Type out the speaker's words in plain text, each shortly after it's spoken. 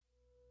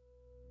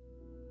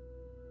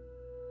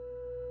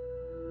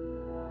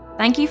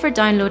Thank you for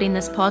downloading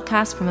this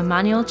podcast from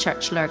Emmanuel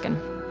Church Lurgan.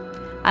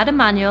 At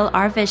Emmanuel,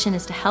 our vision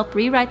is to help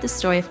rewrite the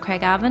story of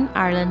Craigavon,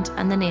 Ireland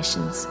and the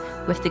nations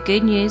with the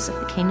good news of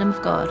the Kingdom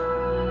of God.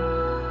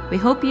 We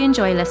hope you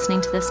enjoy listening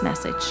to this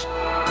message.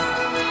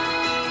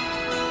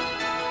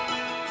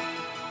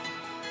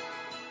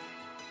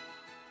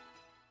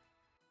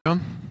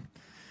 Can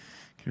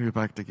we be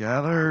back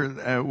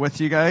together with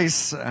you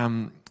guys?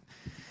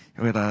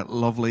 We had a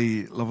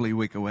lovely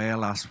week away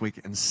last week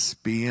in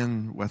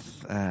Spain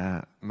with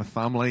my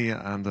family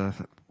and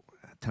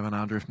Tim and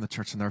Andrew from the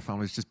church and their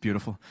family. It's just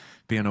beautiful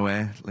being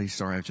away. Lee,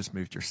 sorry, I've just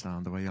moved your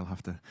stand away. You'll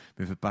have to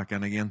move it back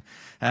in again.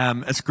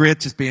 It's great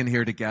just being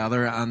here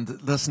together.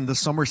 And listen, the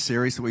summer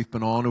series that we've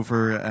been on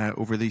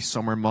over these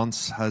summer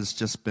months has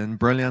just been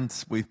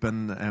brilliant. We've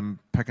been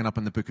picking up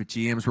in the book of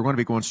James. We're going to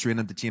be going straight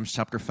into James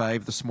chapter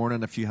 5 this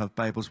morning. If you have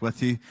Bibles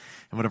with you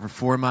in whatever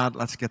format,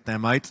 let's get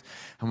them out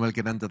and we'll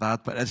get into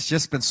that. But it's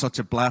just been such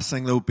a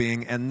blessing, though,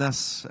 being in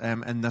this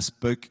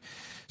book.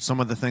 Some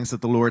of the things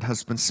that the Lord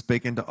has been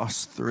speaking to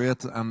us through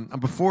it.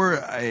 And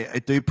before I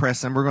do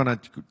press in, we're going to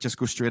just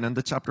go straight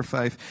into chapter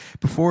 5.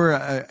 Before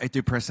I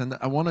do press in,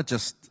 I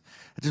just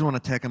want to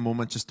take a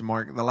moment just to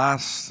mark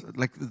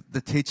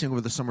the teaching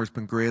over the summer has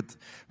been great.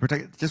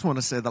 I just want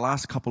to say the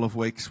last couple of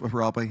weeks with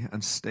Robbie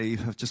and Steve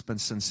have just been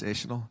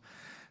sensational.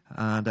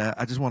 And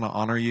I just want to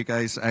honor you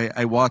guys.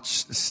 I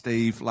watched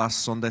Steve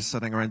last Sunday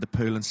sitting around the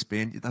pool in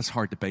Spain. That's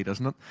hard to beat,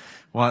 isn't it?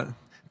 What?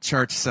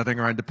 Church sitting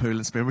around the pool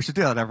in Spain. We should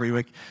do that every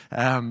week.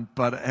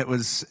 But it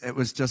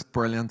was just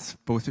brilliant,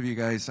 both of you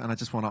guys, and I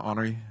just want to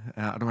honor you.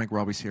 I don't think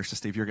Robbie's here, so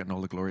Steve, you're getting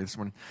all the glory this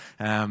morning.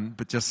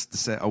 But just to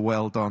say a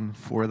well done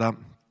for that.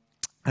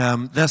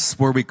 This,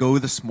 where we go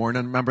this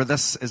morning, remember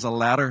this is a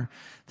letter.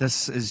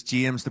 This is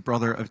James, the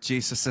brother of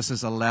Jesus. This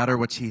is a letter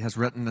which he has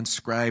written and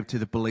scribed to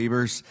the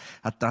believers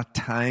at that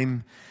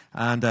time.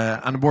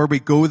 And where we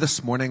go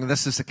this morning,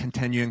 this is a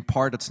continuing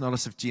part. It's not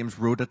as if James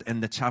wrote it in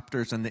the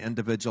chapters and the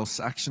individual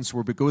sections.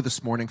 Where we go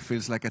this morning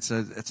feels like it's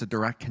a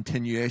direct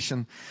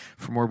continuation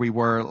from where we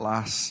were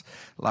last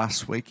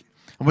week.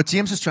 And what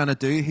James is trying to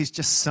do, he's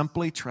just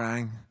simply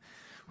trying,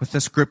 with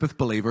this group of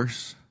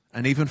believers,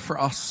 and even for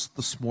us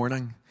this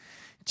morning,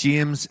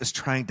 James is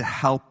trying to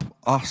help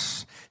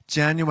us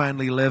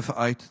genuinely live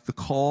out the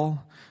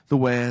call, the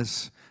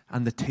ways,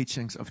 and the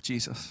teachings of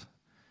Jesus.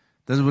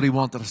 This is what he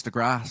wanted us to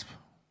grasp.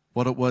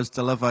 What it was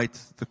to live out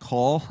the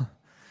call,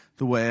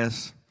 the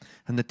ways,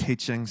 and the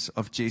teachings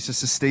of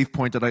Jesus. As Steve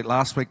pointed out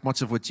last week,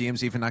 much of what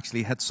James even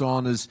actually hits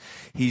on is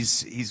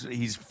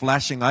he's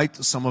fleshing out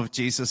some of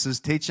Jesus'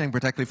 teaching,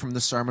 particularly from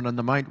the Sermon on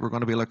the Mount. We're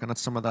going to be looking at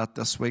some of that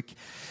this week.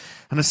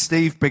 And as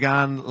Steve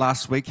began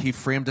last week, he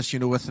framed us,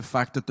 with the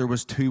fact that there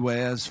was two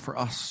ways for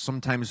us.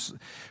 Sometimes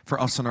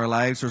for us in our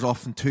lives, there's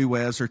often two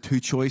ways or two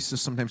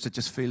choices. Sometimes it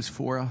just feels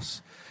for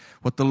us.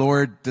 What the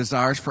Lord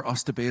desires for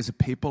us to be as a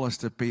people is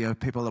to be a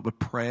people that would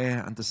pray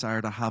and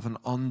desire to have an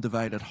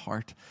undivided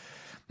heart.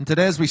 And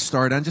today, as we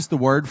start, and just the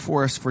word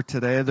for us for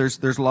today,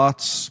 there's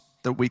lots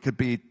that we could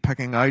be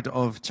picking out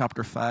of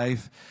chapter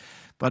 5.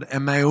 But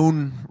in my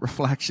own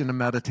reflection and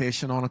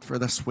meditation on it for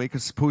this week, I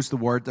suppose the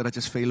word that I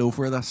just feel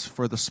over this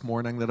for this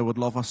morning that I would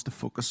love us to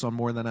focus on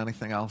more than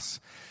anything else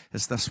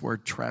is this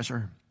word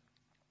treasure.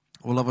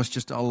 I would love us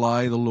just to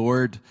allow the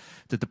Lord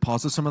to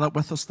deposit some of that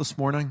with us this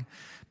morning.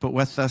 But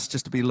with this,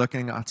 just to be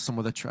looking at some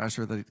of the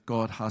treasure that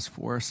God has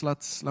for us.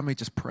 Let me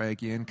just pray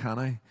again, can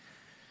I?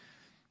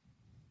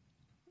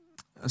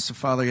 And so,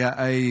 Father,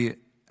 I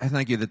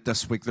thank you that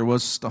this week there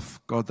was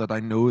stuff, God, that I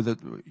know that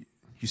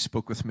you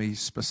spoke with me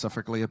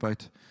specifically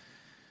about.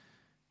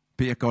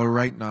 Be it, God,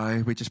 right now,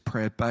 we just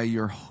pray by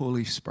your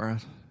Holy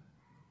Spirit.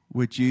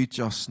 Would you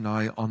just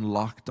now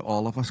unlock to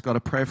all of us? God, I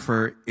pray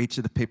for each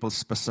of the people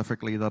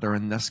specifically that are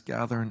in this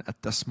gathering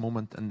at this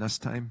moment in this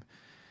time.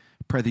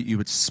 I pray that you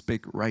would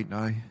speak right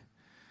now.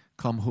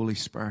 Come, Holy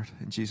Spirit,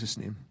 in Jesus'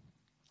 name.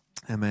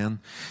 Amen.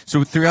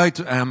 So throughout,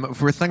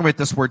 if we're thinking about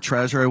this word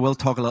treasure, I will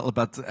talk a little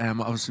bit,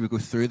 obviously we go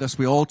through this.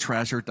 We all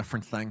treasure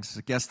different things.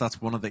 I guess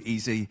that's one of the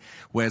easy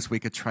ways we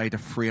could try to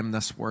frame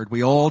this word.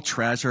 We all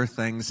treasure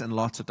things in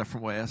lots of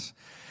different ways.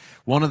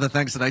 One of the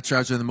things that I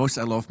treasure the most,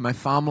 I love my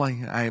family.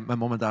 My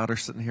mum and dad are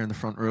sitting here in the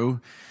front row.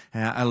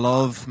 I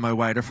love my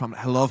wider family.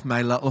 I love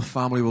my little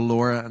family with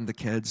Laura and the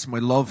kids. We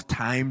love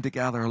time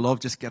together. I love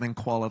just getting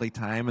quality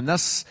time. And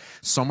this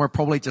summer,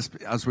 probably just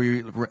as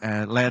we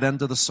led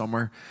into the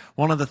summer,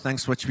 one of the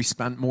things which we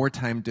spent more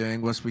time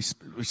doing was we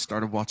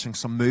started watching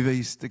some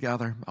movies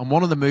together. And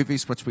one of the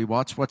movies which we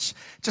watched, which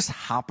just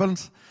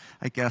happened,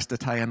 I guess, to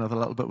tie in a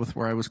little bit with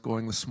where I was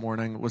going this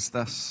morning, was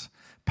this,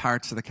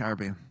 Pirates of the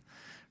Caribbean.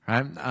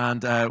 Right?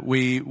 And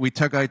we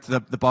took out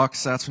the box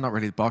sets. Well, not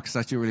really the box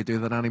sets. You really do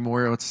that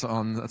anymore. It's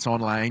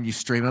online. You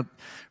stream it,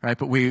 right?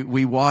 But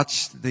we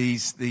watched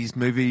these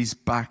movies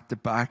back to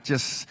back.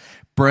 Just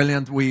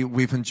brilliant.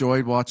 We've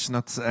enjoyed watching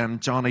it.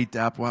 Johnny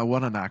Depp. Wow,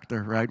 what an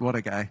actor, right? What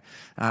a guy.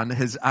 And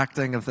his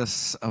acting of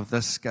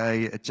this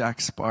guy,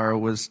 Jack Sparrow,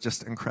 was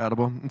just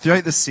incredible. And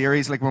throughout the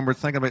series, like when we're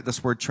thinking about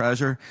this word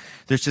treasure,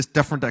 there's just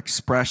different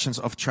expressions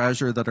of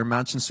treasure that are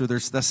mentioned. So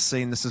there's this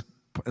scene. This is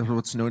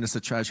what's known as the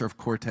Treasure of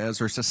Cortez.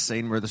 There's this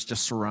scene where it's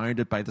just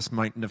surrounded by this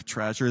mountain of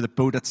treasure. The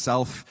boat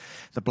itself,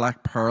 the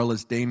Black Pearl,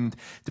 is deemed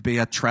to be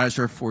a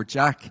treasure for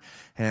Jack.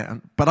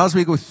 But as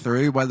we go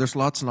through, while there's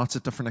lots and lots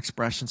of different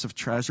expressions of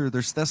treasure,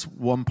 there's this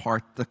one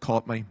part that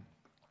caught me.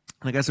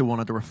 And I guess I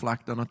wanted to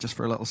reflect on it just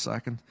for a little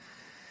second.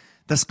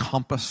 This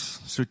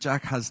compass. So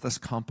Jack has this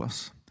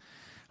compass.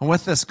 And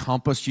with this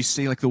compass, you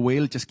see like the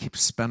wheel just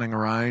keeps spinning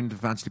around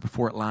eventually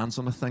before it lands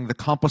on a thing. The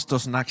compass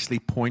doesn't actually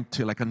point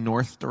to like a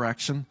north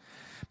direction.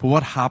 But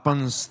what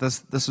happens,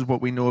 this is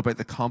what we know about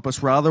the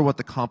compass. Rather, what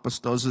the compass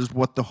does is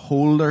what the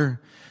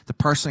holder, the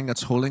person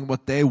that's holding,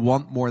 what they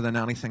want more than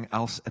anything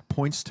else, it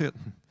points to it.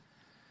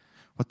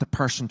 What the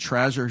person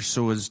treasures.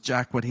 So is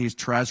Jack, what he's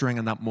treasuring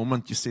in that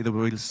moment, you see the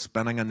wheel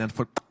spinning and then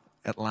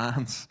it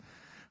lands.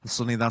 And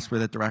suddenly that's where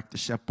they direct the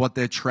ship. What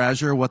they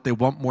treasure, what they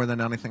want more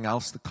than anything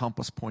else, the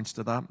compass points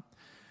to that.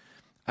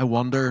 I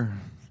wonder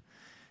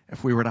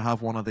if we were to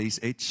have one of these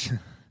each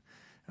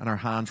in our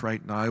hands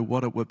right now,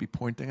 what it would be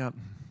pointing at.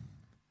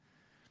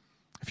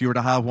 If you were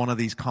to have one of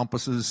these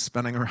compasses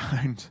spinning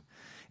around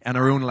in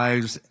our own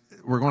lives,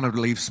 we're going to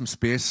leave some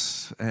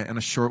space in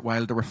a short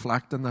while to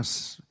reflect on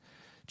this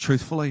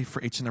truthfully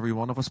for each and every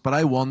one of us. But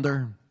I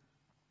wonder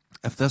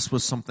if this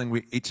was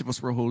something each of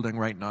us were holding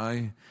right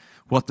now,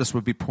 what this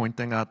would be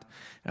pointing at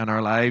in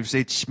our lives.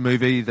 Each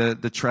movie,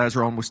 the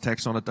treasure almost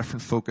takes on a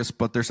different focus,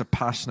 but there's a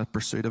passionate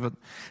pursuit of it.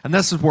 And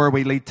this is where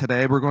we lead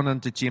today. We're going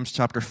into James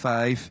chapter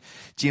 5.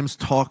 James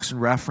talks and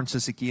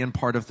references again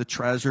part of the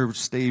treasure.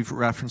 Steve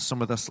referenced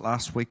some of this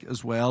last week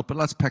as well. But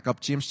let's pick up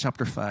James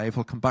chapter 5.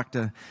 We'll come back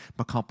to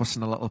my compass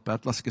in a little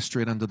bit. Let's get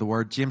straight into the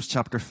word. James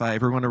chapter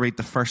 5. We're going to read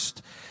the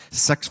first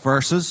 6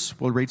 verses.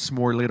 We'll read some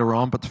more later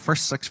on, but the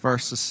first 6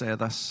 verses say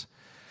this.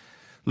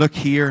 Look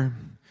here,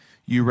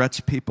 you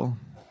rich people,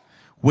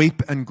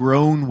 weep and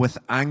groan with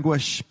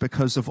anguish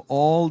because of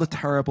all the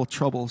terrible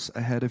troubles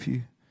ahead of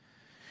you.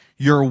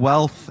 Your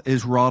wealth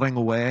is rotting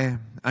away,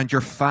 and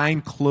your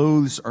fine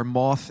clothes are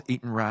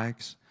moth-eaten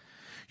rags.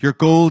 Your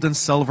gold and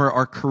silver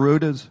are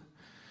corroded.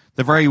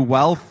 The very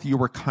wealth you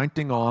were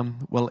counting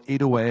on will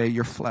eat away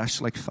your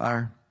flesh like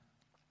fire.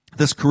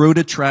 This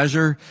corroded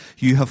treasure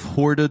you have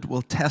hoarded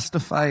will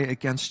testify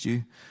against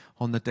you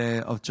on the day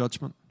of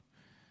judgment.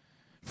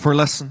 For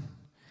listen,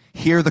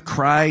 hear the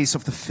cries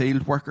of the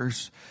field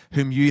workers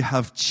whom you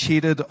have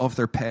cheated of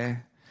their pay.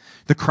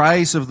 The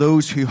cries of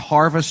those who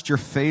harvest your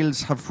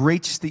fields have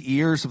reached the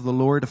ears of the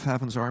Lord of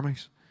heaven's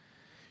armies.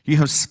 You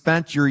have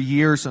spent your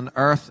years on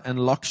earth in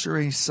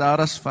luxury,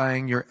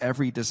 satisfying your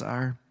every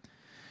desire.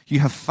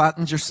 You have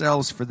fattened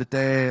yourselves for the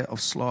day of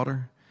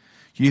slaughter.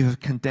 You have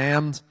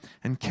condemned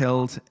and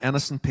killed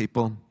innocent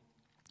people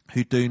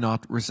who do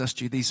not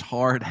resist you. These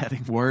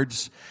hard-hitting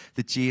words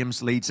that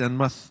James leads in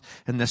with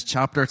in this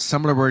chapter. It's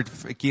similar word,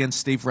 again,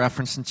 Steve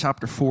referenced in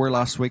chapter 4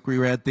 last week. We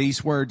read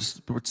these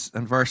words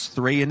in verse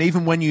 3. And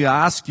even when you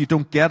ask, you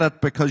don't get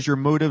it because your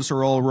motives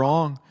are all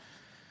wrong.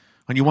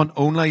 And you want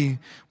only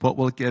what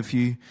will give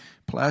you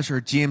pleasure.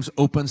 James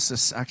opens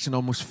this section,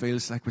 almost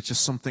feels like, which is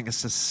something,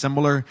 it's a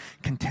similar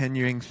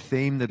continuing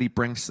theme that he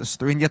brings this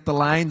through. And yet the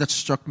line that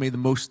struck me the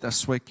most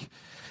this week,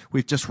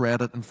 we've just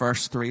read it in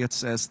verse 3. It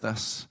says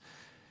this.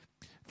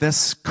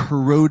 This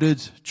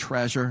corroded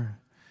treasure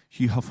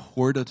you have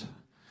hoarded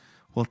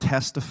will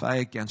testify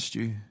against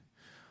you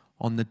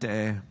on the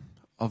day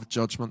of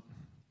judgment.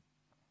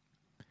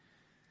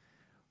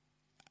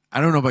 I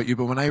don't know about you,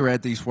 but when I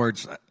read these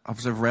words,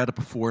 obviously I've read it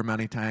before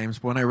many times,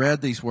 but when I read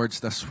these words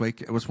this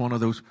week, it was one of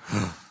those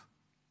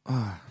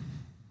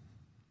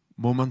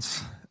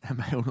moments in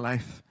my own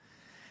life,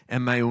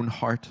 in my own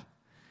heart.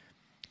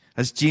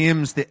 As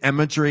James, the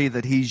imagery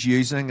that he's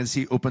using as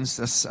he opens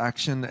this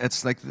section,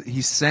 it's like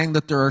he's saying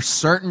that there are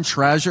certain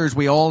treasures.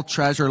 We all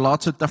treasure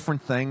lots of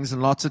different things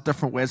in lots of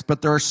different ways,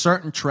 but there are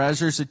certain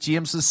treasures that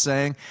James is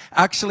saying,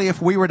 actually,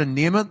 if we were to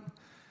name it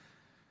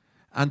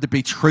and to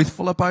be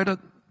truthful about it,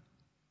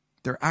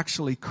 they're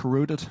actually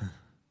corroded.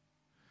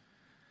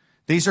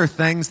 These are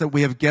things that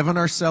we have given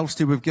ourselves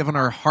to, we've given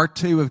our heart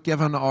to, we've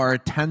given our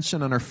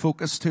attention and our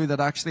focus to, that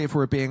actually, if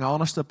we're being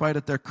honest about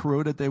it, they're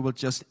corroded. They will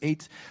just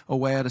eat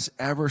away at us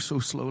ever so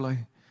slowly.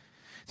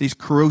 These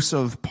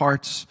corrosive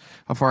parts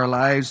of our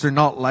lives, they're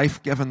not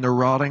life-giving, they're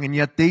rotting. And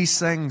yet these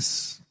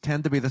things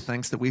tend to be the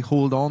things that we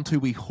hold on to,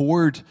 we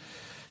hoard.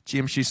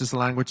 James uses the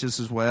languages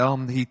as well.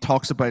 He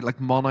talks about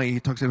like money. He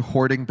talks about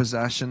hoarding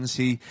possessions.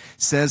 He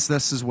says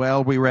this as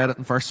well. We read it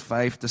in verse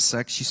 5 to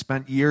 6. He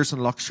spent years in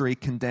luxury,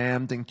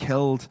 condemned and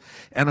killed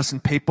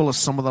innocent people is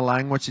some of the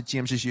language that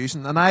James is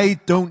using. And I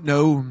don't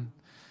know.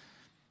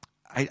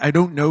 I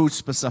don't know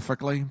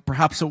specifically.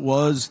 Perhaps it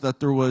was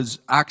that there was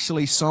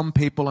actually some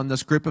people in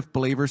this group of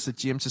believers that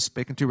James is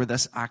speaking to where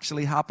this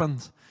actually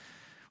happened.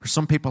 Where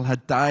some people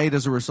had died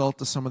as a result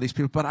of some of these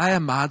people. But I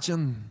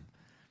imagine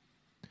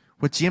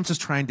what James is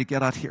trying to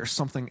get at here is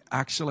something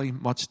actually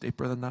much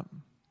deeper than that.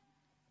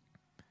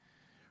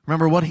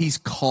 Remember, what he's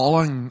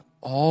calling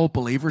all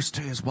believers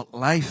to is what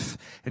life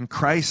in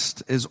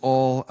Christ is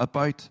all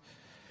about.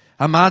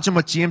 Imagine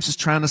what James is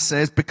trying to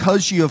say is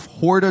because you have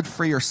hoarded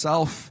for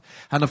yourself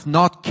and have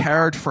not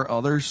cared for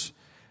others,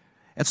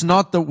 It's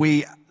not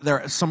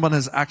that someone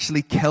has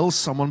actually killed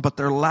someone, but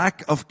their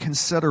lack of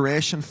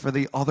consideration for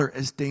the other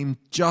is deemed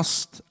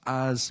just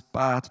as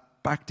bad.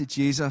 Back to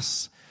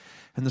Jesus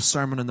in the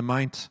Sermon on the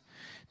Mount.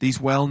 These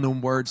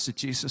well-known words that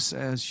Jesus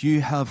says,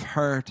 you have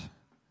heard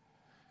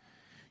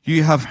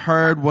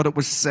what it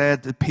was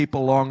said to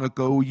people long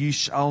ago, you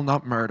shall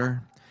not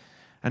murder,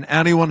 and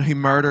anyone who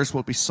murders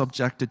will be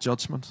subject to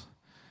judgment.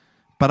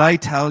 But I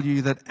tell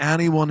you that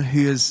anyone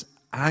who is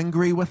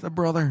angry with a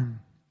brother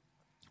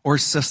or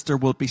sister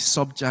will be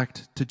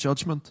subject to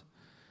judgment.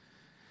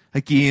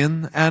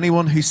 Again,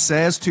 anyone who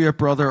says to a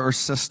brother or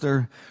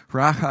sister,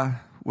 Racha,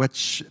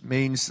 which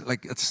means,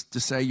 like, it's to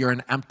say you're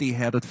an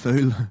empty-headed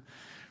fool,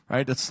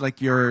 right? It's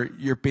like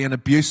you're being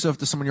abusive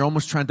to someone. You're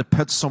almost trying to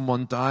put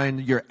someone down.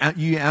 You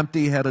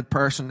empty-headed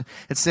person.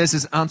 It says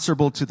is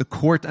answerable to the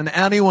court. And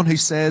anyone who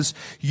says,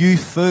 you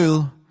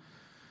fool,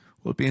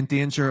 will be in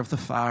danger of the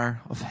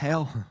fire of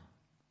hell.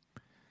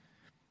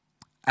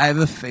 I have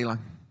a feeling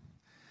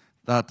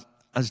that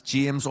as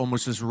James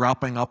almost is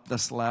wrapping up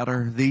this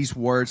letter, these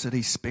words that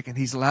he's speaking,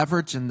 he's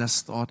leveraging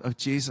this thought of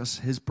Jesus,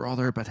 his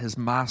brother, but his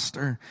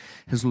master,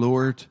 his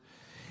Lord.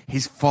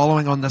 He's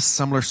following on this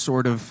similar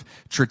sort of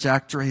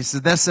trajectory. He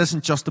says this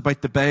isn't just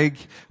about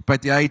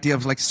the idea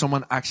of like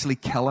someone actually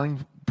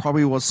killing.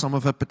 Probably was some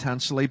of it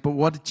potentially. But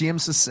what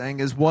James is saying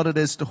is what it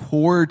is to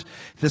hoard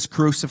this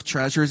corrosive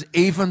treasures,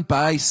 even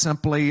by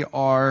simply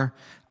our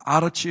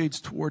attitudes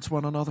towards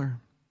one another.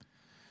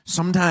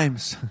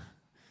 Sometimes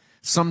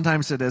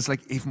it is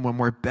like even when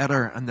we're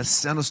bitter and the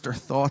sinister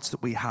thoughts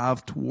that we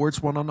have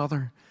towards one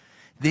another.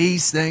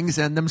 These things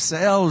in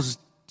themselves,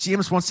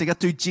 James wants to get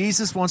to.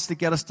 Jesus wants to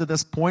get us to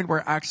this point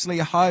where actually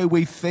how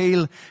we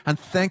feel and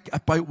think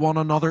about one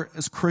another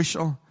is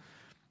crucial.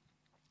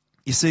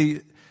 You see,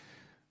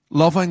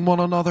 loving one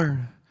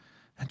another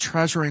and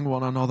treasuring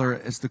one another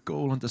is the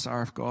goal and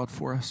desire of God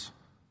for us.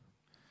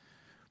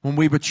 When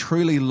we would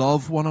truly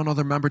love one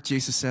another, remember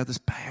Jesus said this,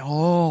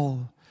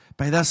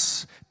 by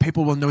this,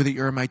 people will know that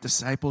you're my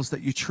disciples,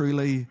 that you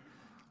truly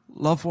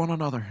love one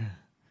another,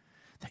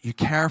 that you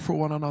care for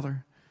one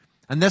another.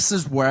 And this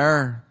is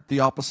where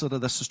the opposite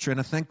of this is true. And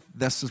I think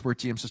this is where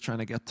James is trying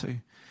to get to.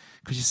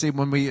 Because you see,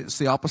 it's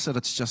the opposite,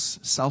 it's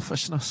just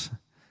selfishness.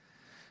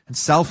 And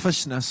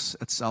selfishness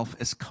itself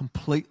is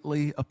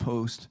completely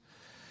opposed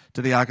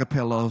to the agape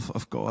love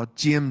of God.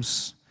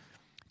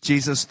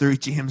 Jesus, through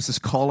James, is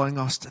calling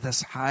us to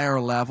this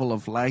higher level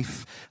of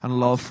life and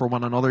love for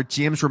one another.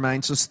 James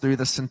reminds us through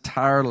this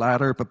entire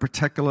letter, but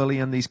particularly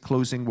in these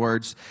closing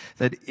words,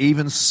 that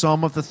even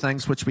some of the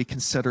things which we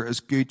consider as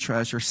good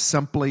treasure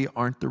simply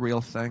aren't the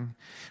real thing.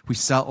 We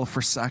settle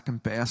for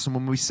second best. And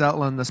when we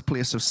settle in this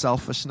place of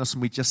selfishness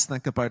and we just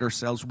think about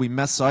ourselves, we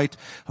miss out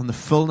on the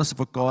fullness of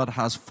what God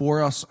has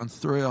for us and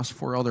through us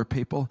for other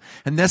people.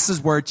 And this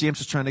is where James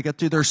is trying to get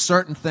to. There are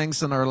certain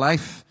things in our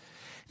life,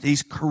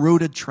 these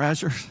corroded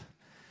treasures,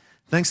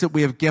 things that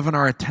we have given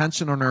our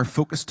attention and our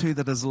focus to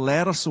that has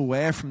led us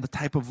away from the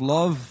type of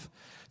love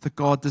that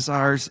God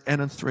desires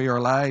in and through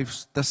our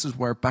lives. This is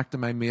where, back to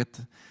my mate,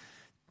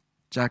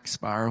 Jack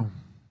Sparrow,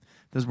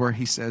 this is where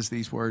he says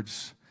these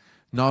words,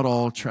 not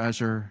all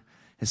treasure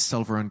is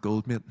silver and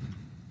gold, mate.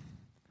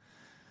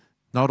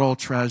 Not all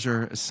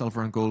treasure is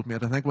silver and gold,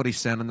 mate. I think what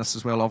he's saying in this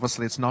as well,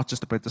 obviously, it's not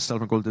just about the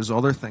silver and gold. There's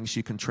other things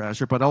you can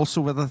treasure, but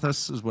also with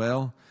this as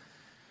well,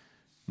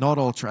 not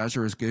all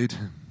treasure is good.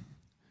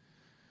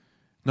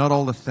 Not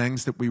all the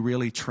things that we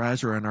really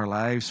treasure in our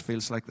lives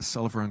feels like the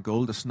silver and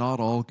gold. It's not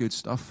all good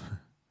stuff.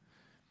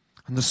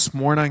 And this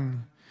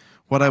morning,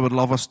 what I would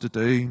love us to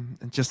do,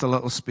 in just a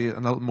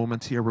little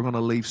moment here, we're going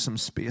to leave some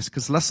space.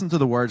 Because listen to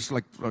the words,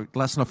 like,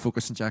 let's not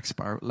focus on Jack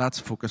Sparrow. Let's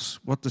focus.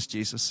 What does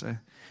Jesus say?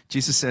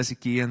 Jesus says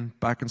again,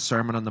 back in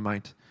Sermon on the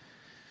Mount,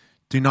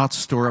 do not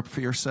store up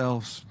for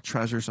yourselves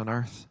treasures on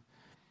earth,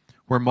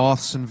 where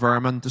moths and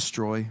vermin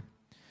destroy,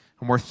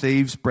 and where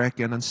thieves break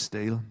in and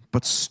steal,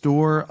 but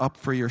store up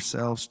for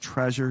yourselves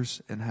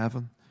treasures in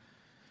heaven,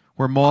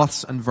 where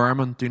moths and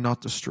vermin do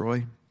not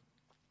destroy,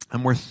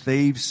 and where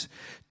thieves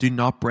do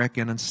not break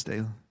in and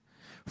steal.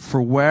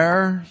 For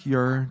where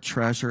your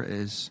treasure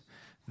is,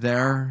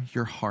 there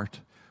your heart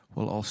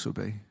will also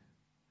be.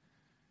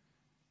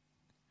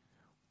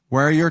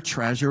 Where your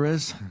treasure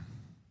is,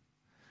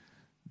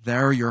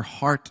 there your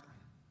heart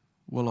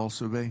will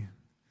also be.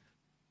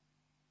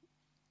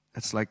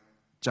 It's like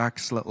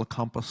Jack's little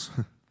compass.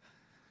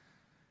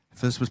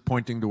 If this was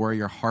pointing to where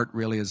your heart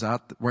really is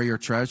at, where your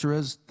treasure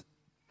is,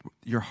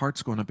 your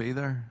heart's going to be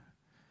there.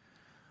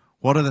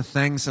 What are the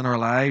things in our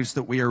lives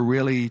that we are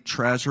really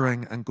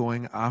treasuring and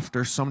going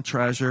after? Some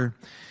treasure,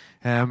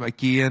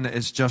 again,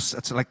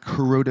 it's like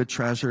corroded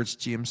treasure, as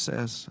James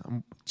says.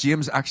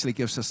 James actually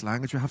gives this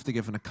language. We have to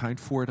give an account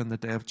for it in the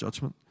day of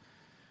judgment.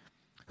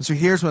 And so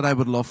here's what I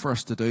would love for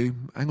us to do.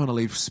 I'm going to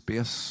leave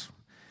space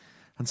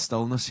and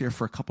stillness here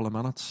for a couple of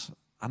minutes.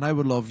 And I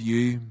would love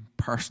you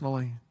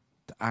personally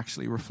to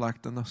actually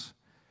reflect on this.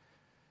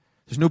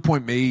 There's no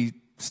point me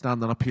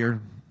standing up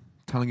here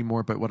telling you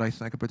more about what I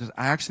think about this.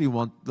 I actually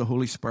want the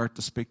Holy Spirit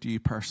to speak to you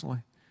personally.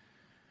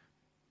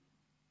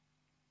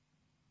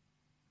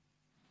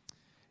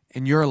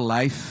 In your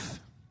life,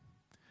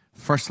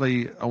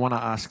 firstly, I want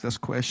to ask this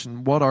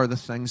question. What are the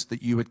things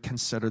that you would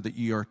consider that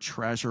you are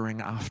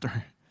treasuring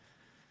after?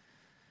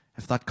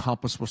 If that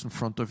compass was in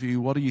front of you,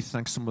 what do you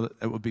think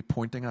it would be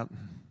pointing at?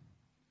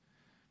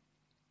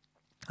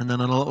 And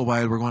then in a little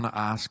while, we're going to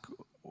ask,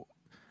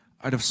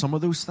 out of some of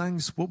those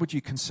things, what would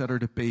you consider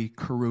to be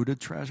corroded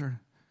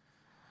treasure?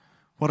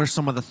 What are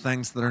some of the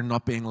things that are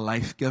not being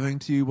life-giving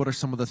to you? What are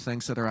some of the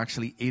things that are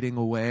actually eating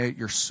away at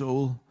your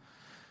soul?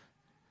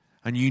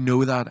 And you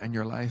know that in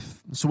your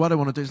life. So what I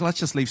want to do is let's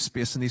just leave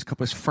space in these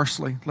couples.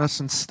 Firstly, let's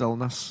in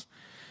stillness,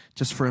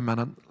 just for a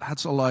minute.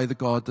 Let's allow the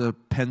God to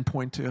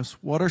pinpoint to us.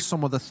 What are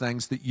some of the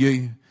things that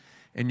you,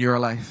 in your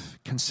life,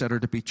 consider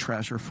to be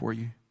treasure for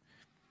you?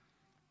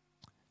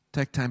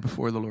 Take time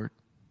before the Lord.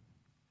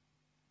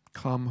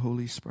 Come,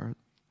 Holy Spirit.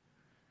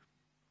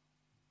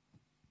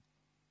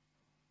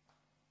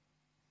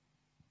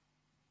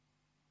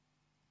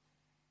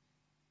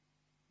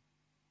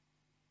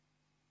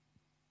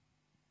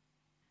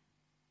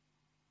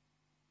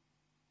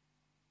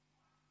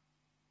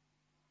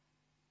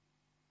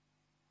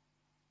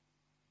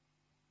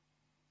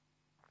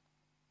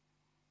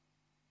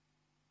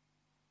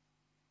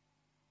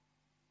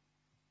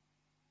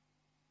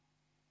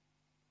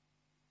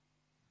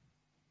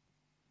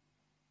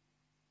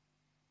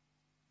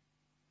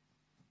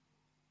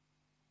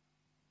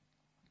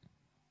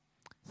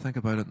 Think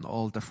about it in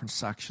all different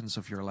sections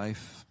of your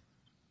life.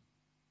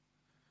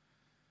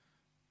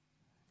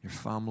 Your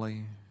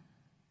family,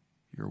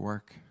 your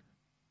work,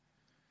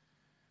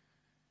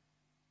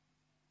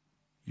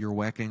 your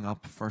waking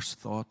up first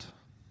thought,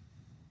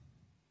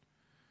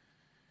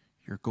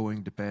 your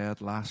going to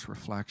bed last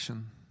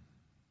reflection.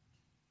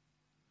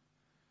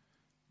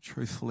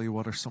 Truthfully,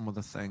 what are some of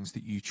the things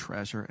that you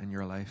treasure in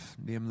your life?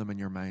 Name them in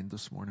your mind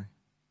this morning.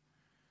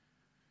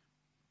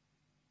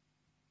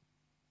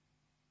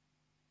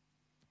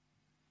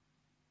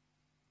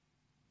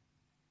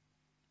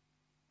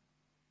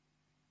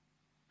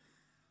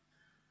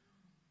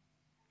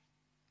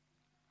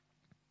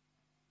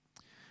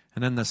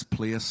 And in this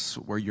place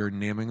where you're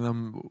naming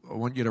them, I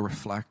want you to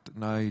reflect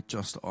now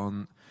just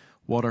on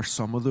what are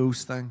some of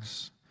those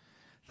things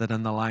that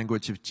in the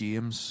language of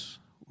James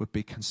would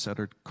be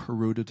considered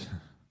corroded.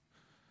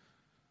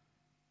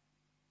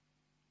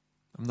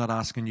 I'm not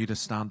asking you to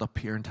stand up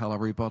here and tell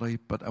everybody,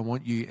 but I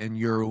want you in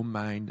your own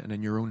mind and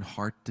in your own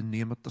heart to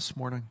name it this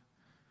morning.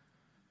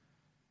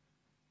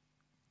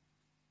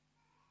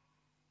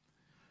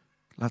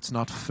 Let's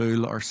not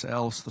fool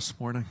ourselves this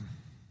morning.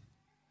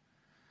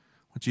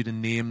 I want you to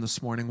name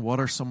this morning, what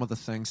are some of the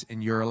things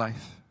in your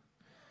life,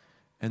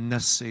 in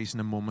this season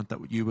and moment,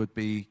 that you would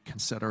be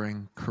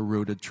considering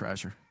corroded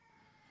treasure?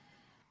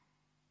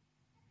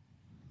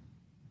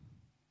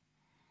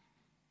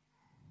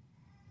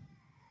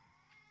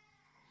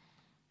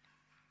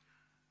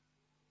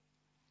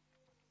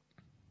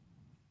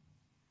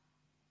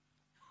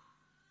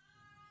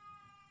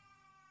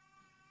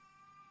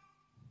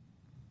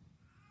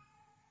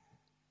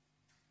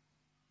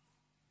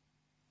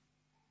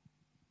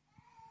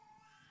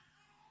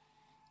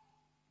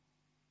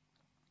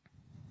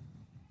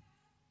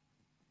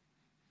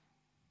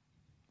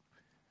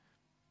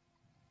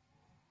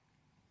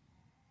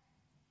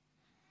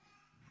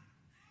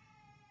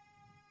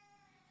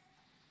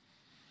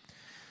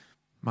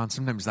 Man,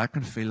 sometimes that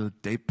can feel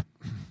deep.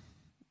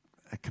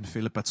 It can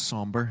feel a bit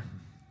somber.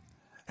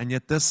 And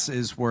yet this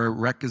is where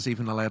Rick has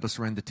even allowed us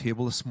around the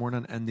table this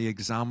morning, in the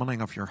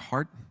examining of your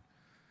heart,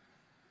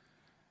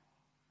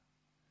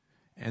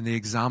 in the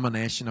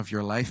examination of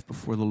your life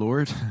before the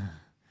Lord.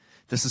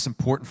 This is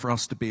important for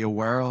us to be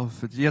aware of.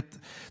 But yet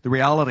the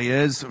reality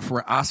is, if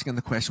we're asking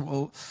the question,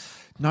 well,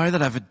 now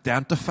that I've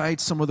identified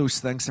some of those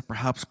things that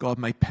perhaps God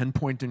might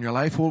pinpoint in your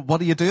life, well,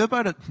 what do you do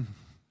about it?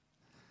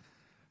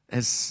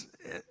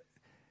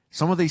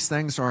 Some of these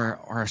things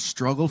are a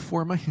struggle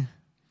for me.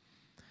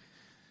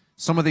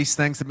 Some of these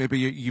things that maybe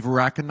you've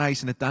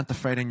recognized and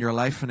identified in your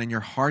life and in your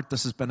heart,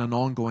 this has been an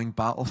ongoing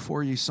battle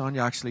for you.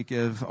 Sonia actually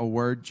gave a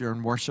word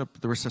during worship.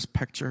 There was this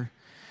picture.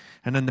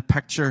 And in the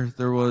picture,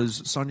 there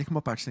was... Sonia, come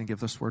up actually and give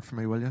this word for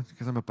me, will you?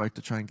 Because I'm about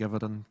to try and give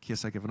it in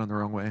case I give it in the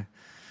wrong way.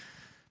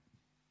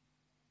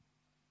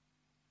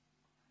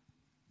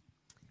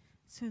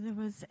 So there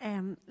was,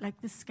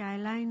 like the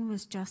skyline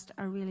was just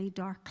a really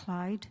dark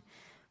cloud,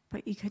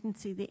 but you couldn't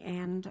see the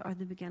end or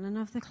the beginning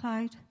of the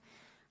cloud.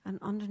 And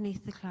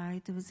underneath the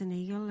cloud, there was an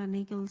eagle, and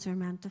eagles are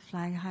meant to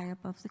fly high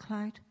above the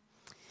cloud.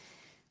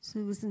 So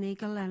there was an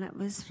eagle, and it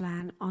was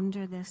flying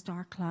under this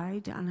dark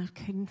cloud, and it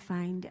couldn't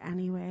find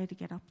any way to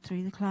get up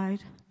through the cloud.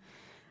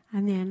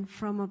 And then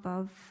from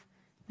above,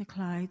 the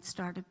cloud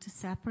started to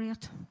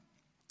separate,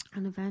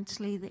 and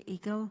eventually the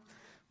eagle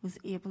was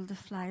able to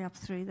fly up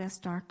through this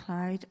dark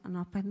cloud and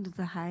up into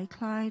the high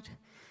cloud,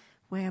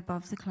 way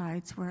above the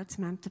clouds where it's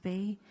meant to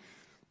be.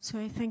 So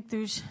I think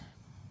there's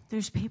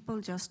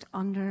people just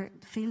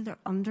feel they're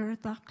under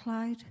that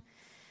cloud,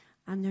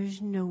 and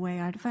there's no way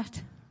out of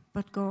it.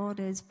 But God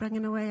is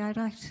bringing a way out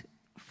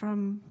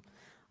from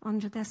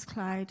under this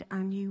cloud,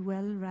 and you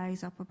will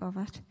rise up above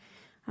it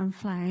and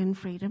fly in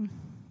freedom.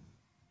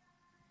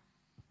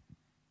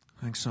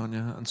 Thanks,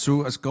 Sonia. And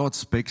so as God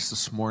speaks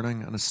this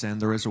morning and is saying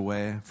there is a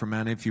way, for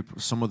many of you,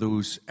 some of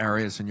those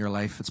areas in your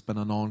life, it's been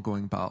an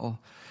ongoing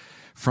battle.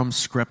 From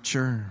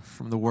Scripture,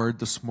 from the Word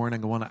this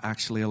morning, I want to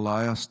actually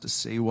allow us to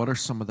see what are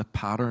some of the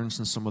patterns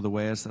and some of the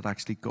ways that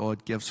actually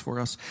God gives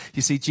for us.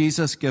 You see,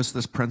 Jesus gives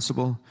this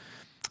principle.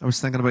 I was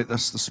thinking about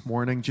this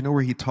morning. Do you know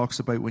where he talks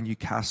about when you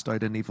cast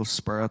out an evil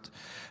spirit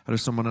out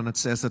of someone, and it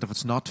says that if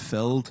it's not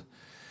filled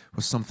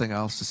with something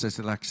else, it says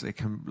it actually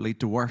can lead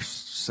to worse.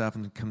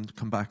 7 can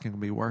come back and can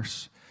be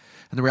worse.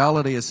 And the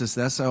reality is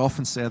this. I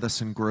often say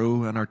this in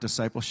Grow in our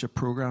discipleship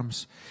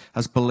programs.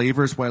 As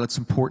believers, while it's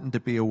important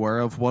to be aware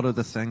of what are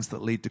the things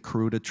that lead to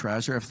corroded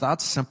treasure, if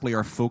that's simply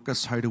our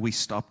focus, how do we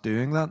stop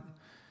doing that?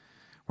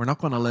 We're not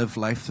going to live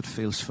life that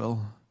feels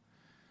full.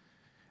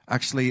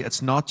 Actually,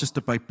 it's not just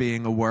about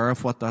being aware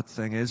of what that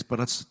thing is, but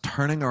it's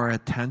turning our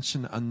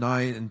attention and now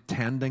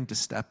intending to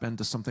step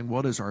into something.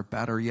 What is our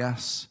better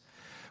yes?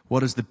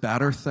 What is the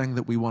better thing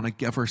that we want to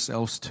give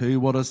ourselves to?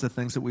 What is the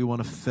things that we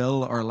want to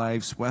fill our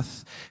lives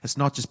with? It's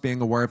not just being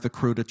aware of the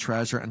corroded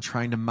treasure and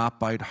trying to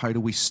map out how do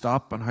we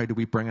stop and how do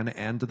we bring an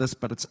end to this,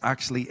 but it's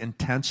actually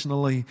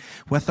intentionally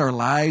with our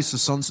lives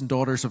as sons and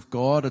daughters of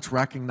God. It's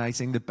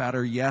recognizing the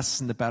better yes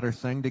and the better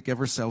thing to give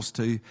ourselves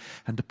to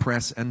and to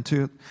press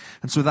into it.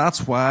 And so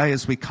that's why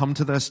as we come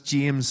to this,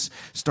 James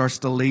starts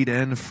to lead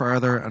in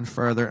further and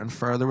further and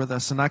further with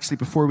this. And actually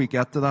before we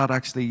get to that,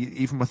 actually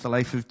even with the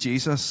life of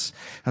Jesus,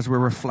 as we're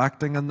reflecting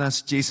on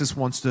this, Jesus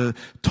wants to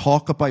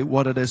talk about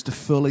what it is to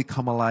fully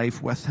come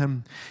alive with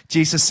him.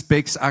 Jesus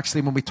speaks,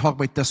 actually, when we talk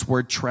about this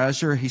word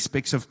treasure, he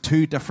speaks of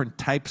 2 different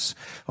types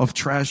of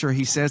treasure.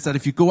 He says that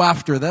if you go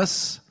after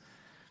this,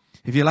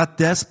 if you let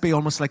this be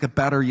almost like a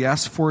better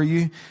yes for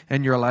you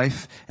in your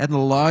life,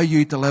 it'll allow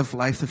you to live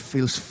life that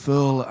feels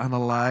full and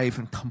alive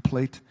and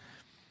complete.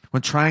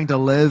 When trying to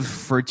live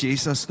for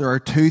Jesus, there are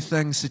 2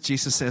 things that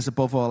Jesus says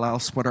above all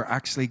else what are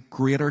actually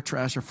greater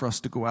treasure for us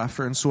to go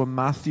after. And so in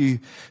Matthew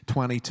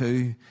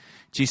 22,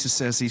 Jesus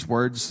says these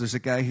words. There's a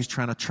guy who's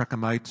trying to trick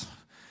him out,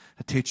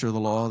 a teacher of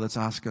the law that's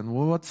asking,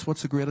 well,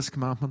 what's the greatest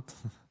commandment?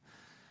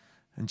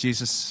 And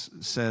Jesus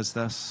says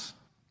this.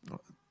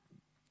 We'll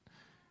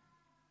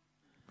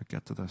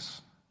get to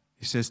this.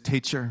 He says,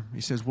 teacher,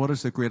 he says, what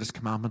is the greatest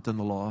commandment in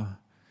the law?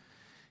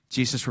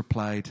 Jesus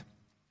replied,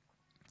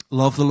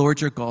 love the Lord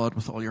your God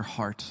with all your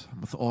heart, and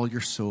with all your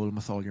soul, and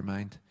with all your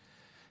mind.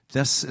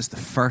 This is the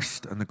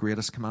first and the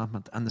greatest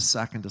commandment, and the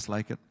second is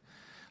like it.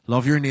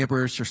 Love your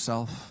neighbor as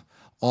yourself.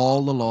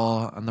 All the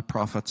law and the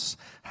prophets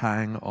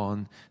hang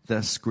on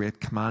this great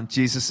command.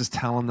 Jesus is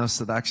telling us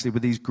that actually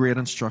with these great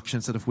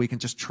instructions, that if we can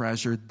just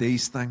treasure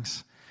these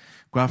things,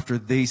 go after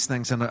these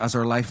things and as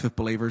our life of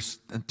believers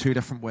in 2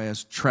 different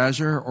ways.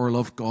 Treasure or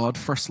love God,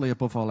 firstly,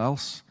 above all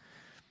else.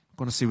 I'm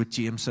going to see what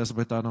James says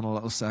about that in a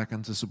little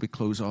second as we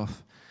close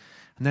off.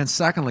 And then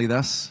secondly,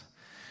 this,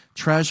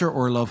 treasure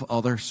or love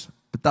others.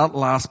 But that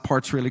last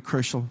part's really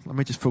crucial. Let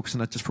me just focus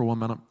on it just for 1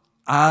 minute.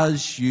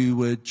 As you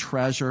would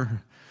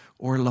treasure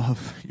or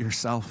love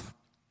yourself.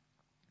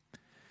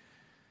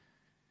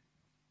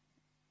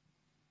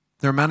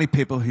 There are many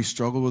people who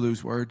struggle with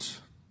those words.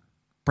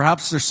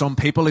 Perhaps there's some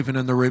people even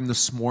in the room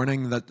this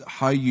morning that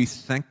how you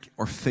think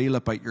or feel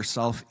about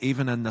yourself,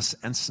 even in this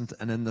instant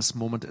and in this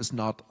moment, is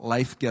not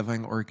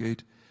life-giving or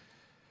good.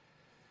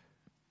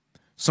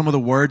 Some of the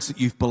words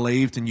that you've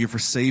believed and you've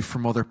received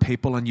from other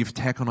people and you've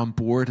taken on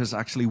board has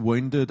actually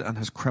wounded and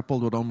has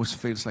crippled what almost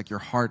feels like your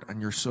heart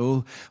and your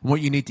soul. And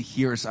what you need to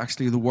hear is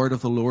actually the word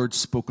of the Lord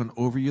spoken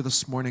over you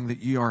this morning,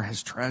 that you are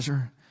his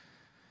treasure.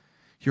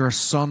 You're a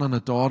son and a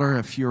daughter.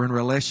 If you're in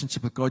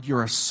relationship with God,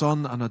 you're a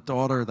son and a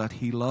daughter that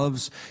he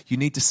loves. You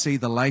need to see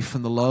the life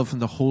and the love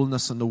and the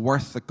wholeness and the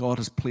worth that God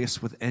has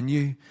placed within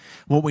you.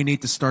 What we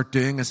need to start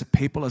doing as a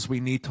people is we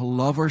need to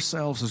love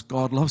ourselves as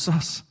God loves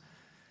us.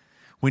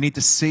 We need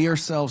to see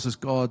ourselves as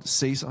God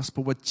sees us.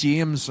 But what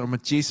James or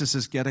what Jesus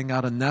is getting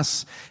at in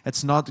this,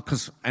 it's not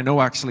because I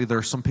know actually there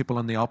are some people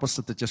in the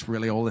opposite that just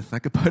really all they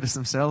think about is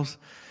themselves.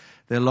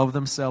 They love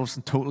themselves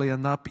and totally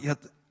in that. But yet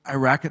I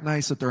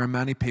recognize that there are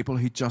many people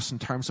who just in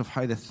terms of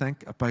how they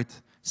think about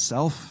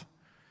self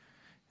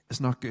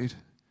is not good.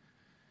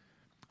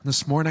 And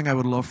this morning I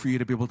would love for you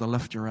to be able to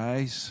lift your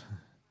eyes.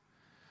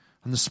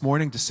 And this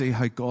morning to see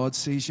how God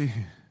sees you.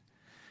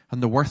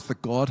 And the worth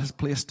that God has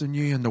placed in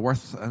you and the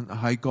worth and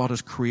how God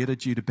has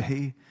created you to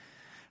be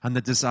and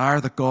the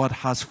desire that God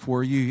has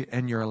for you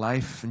in your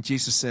life. And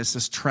Jesus says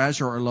this,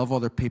 treasure or love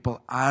other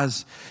people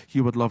as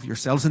you would love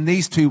yourselves. In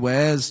these 2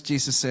 ways,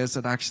 Jesus says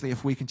that actually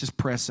if we can just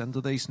press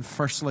into these, and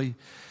firstly,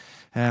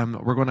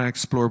 we're going to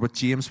explore what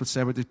James would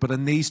say about this, but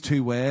in these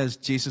 2 ways,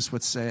 Jesus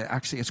would say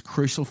actually it's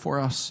crucial for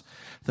us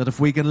that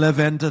if we can live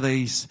into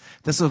these,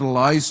 this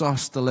allows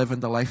us to live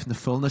into life in the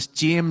fullness.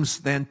 James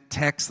then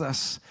takes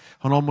this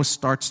and almost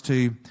starts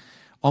to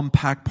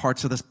unpack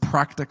parts of this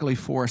practically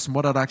for us and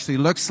what it actually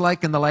looks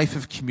like in the life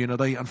of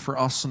community and for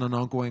us in an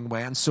ongoing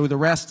way. And so the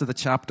rest of the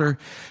chapter,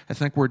 I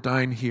think we're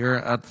down here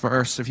at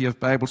verse, if you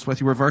have Bibles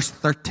with you, we're verse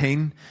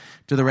 13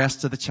 to the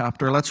rest of the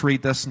chapter. Let's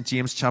read this in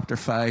James chapter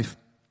 5.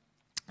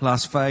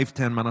 Last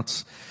 5-10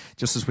 minutes,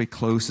 just as we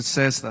close. It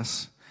says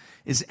this.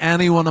 Is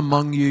anyone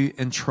among you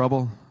in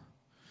trouble?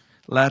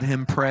 Let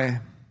him pray.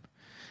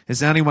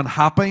 Is anyone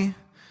happy?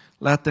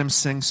 Let them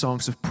sing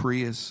songs of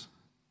praise.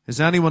 Is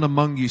anyone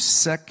among you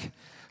sick?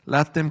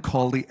 Let them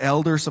call the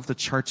elders of the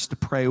church to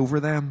pray over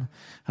them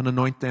and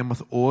anoint them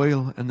with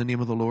oil in the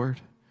name of the Lord.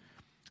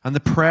 And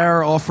the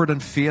prayer offered in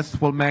faith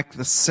will make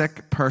the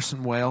sick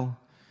person well.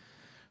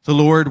 The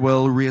Lord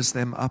will raise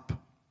them up.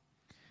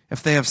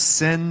 If they have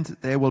sinned,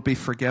 they will be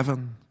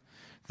forgiven.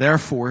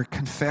 Therefore,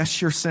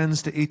 confess your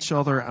sins to each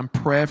other and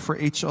pray for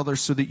each other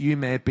so that you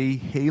may be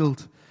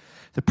healed.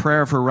 The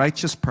prayer of a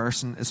righteous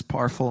person is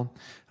powerful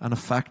and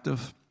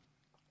effective.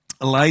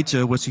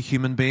 Elijah was a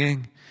human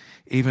being,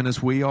 even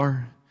as we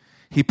are.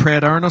 He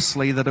prayed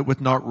earnestly that it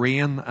would not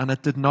rain, and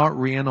it did not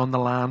rain on the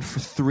land for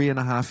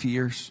 3.5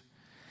 years.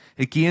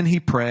 Again he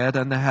prayed,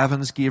 and the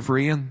heavens gave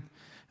rain,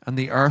 and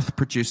the earth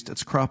produced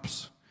its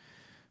crops.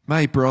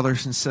 My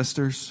brothers and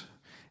sisters,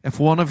 if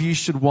one of you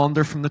should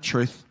wander from the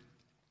truth,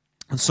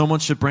 and someone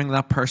should bring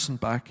that person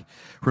back,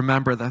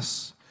 remember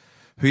this: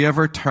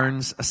 whoever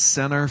turns a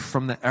sinner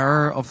from the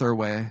error of their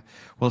way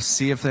will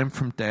save them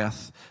from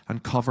death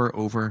and cover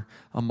over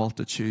a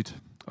multitude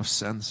of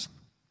sins.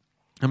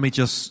 Let me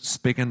just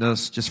speak into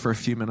this just for a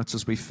few minutes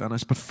as we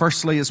finish. But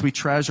firstly, as we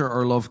treasure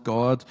or love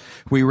God,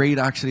 we read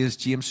actually, as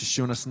James has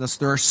shown us in this,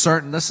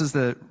 this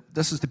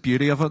is the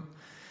beauty of it.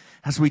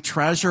 As we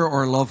treasure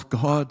or love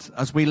God,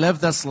 as we live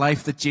this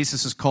life that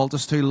Jesus has called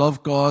us to,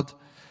 love God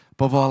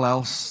above all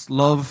else,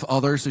 love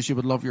others as you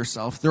would love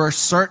yourself. There are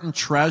certain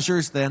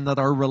treasures then that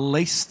are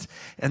released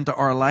into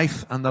our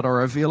life and that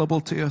are available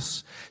to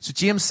us. So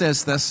James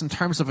says this in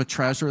terms of a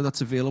treasure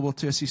that's available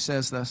to us. He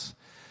says this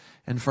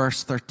in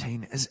verse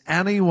 13. Is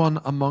anyone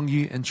among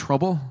you in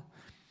trouble?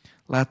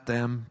 Let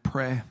them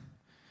pray.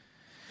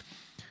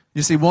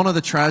 You see, one of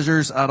the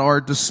treasures at our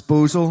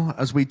disposal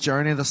as we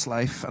journey this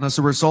life and as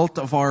a result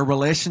of our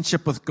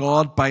relationship with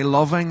God by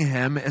loving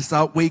Him is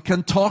that we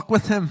can talk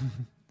with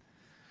Him.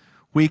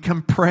 We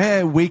can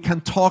pray, we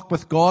can talk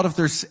with God. If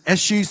there's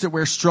issues that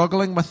we're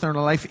struggling with in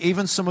our life,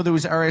 even some of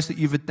those areas that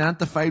you've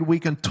identified, we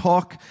can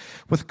talk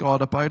with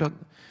God about it.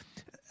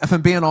 If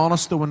I'm being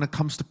honest, though, when it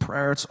comes to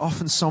prayer, it's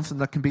often something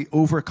that can be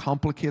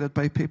overcomplicated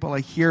by people. I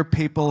hear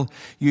people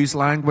use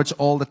language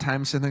all the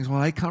time, saying things, well,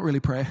 I can't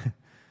really pray.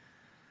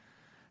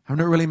 I'm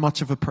not really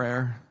much of a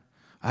prayer.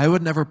 I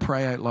would never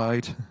pray out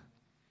loud.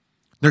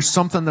 There's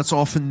something that's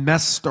often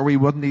missed, or we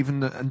wouldn't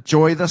even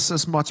enjoy this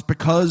as much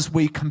because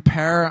we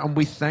compare and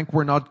we think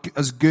we're not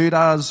as good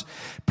as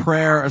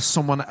prayer as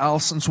someone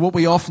else. And so what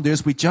we often do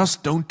is we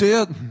just don't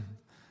do it.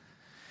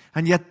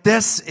 And yet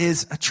this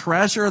is a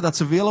treasure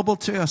that's available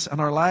to us in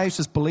our lives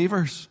as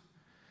believers.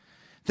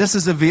 This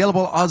is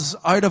available as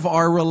out of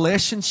our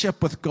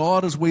relationship with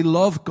God as we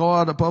love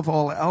God above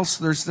all else.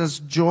 There's this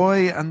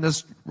joy and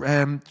this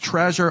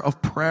treasure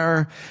of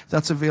prayer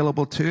that's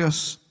available to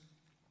us.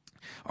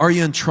 Are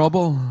you in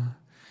trouble?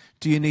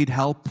 Do you need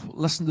help?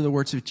 Listen to the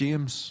words of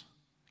James.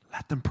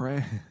 Let them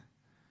pray.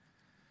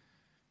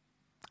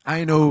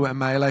 I know in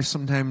my life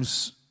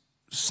sometimes,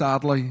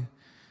 sadly,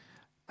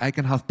 I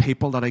can have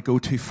people that I go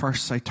to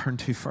first, I turn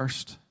to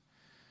first.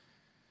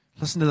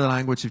 Listen to the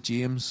language of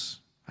James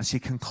as he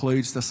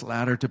concludes this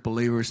letter to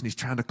believers, and he's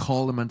trying to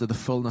call them into the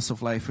fullness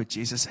of life with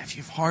Jesus. If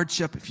you've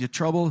hardship, if you've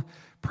trouble,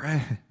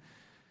 pray.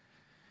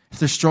 If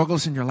there's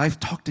struggles in your life,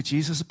 talk to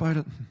Jesus about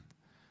it.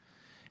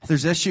 If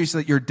there's issues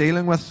that you're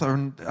dealing with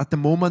or at the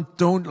moment,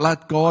 don't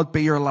let God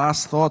be your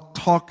last thought.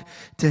 Talk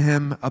to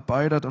Him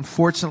about it.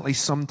 Unfortunately,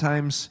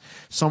 sometimes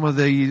some of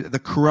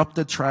the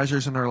corrupted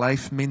treasures in our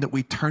life mean that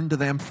we turn to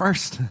them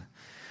first.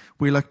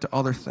 We look to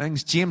other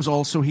things. James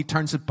also, he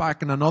turns it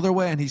back in another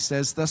way and he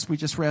says this, we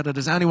just read it,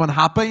 is anyone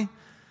happy?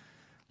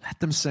 Let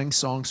them sing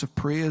songs of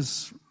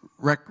praise.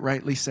 Rick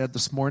rightly said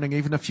this morning,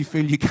 even if you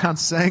feel you can't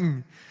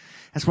sing,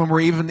 it's when we're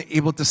even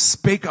able to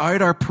speak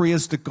out our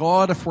praise to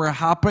God. If we're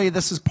happy,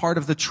 this is part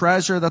of the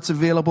treasure that's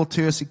available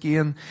to us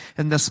again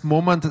in this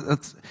moment.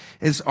 It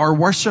is our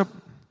worship.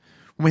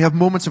 When we have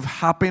moments of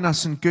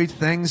happiness and good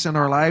things in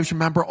our lives,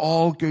 remember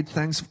all good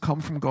things have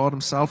come from God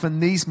Himself. In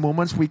these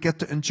moments, we get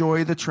to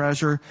enjoy the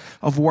treasure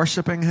of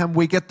worshiping Him.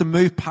 We get to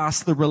move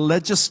past the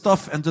religious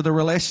stuff into the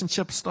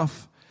relationship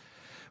stuff.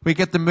 We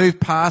get to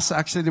move past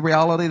actually the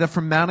reality that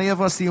for many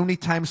of us, the only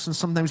times when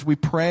sometimes we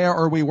pray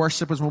or we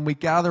worship is when we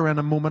gather in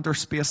a moment or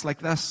space like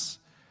this.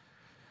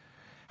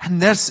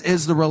 And this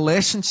is the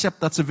relationship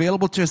that's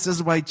available to us. This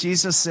is why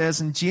Jesus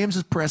says, and James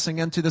is pressing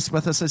into this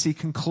with us as he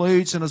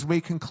concludes and as we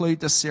conclude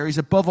this series,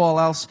 above all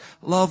else,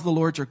 love the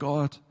Lord your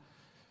God.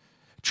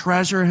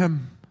 Treasure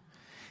Him.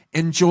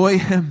 Enjoy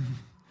Him.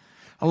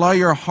 Allow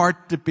your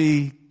heart to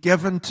be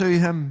given to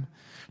Him.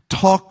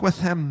 Talk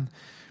with Him.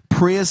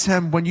 Praise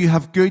Him when you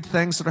have good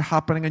things that are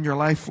happening in your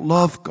life.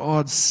 Love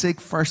God.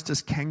 Seek first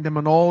His kingdom.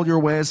 In all your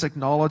ways,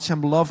 acknowledge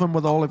Him. Love Him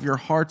with all of your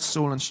heart,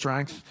 soul, and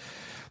strength.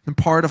 And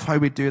part of how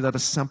we do that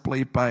is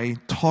simply by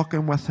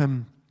talking with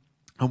Him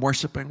and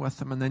worshiping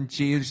with Him. And then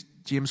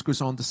James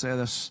goes on to say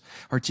this,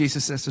 or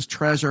Jesus says this,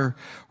 treasure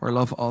or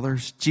love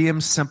others.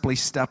 James simply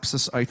steps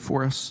this out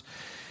for us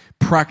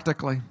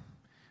practically.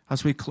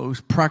 as we close,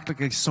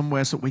 practically some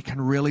ways that we can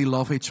really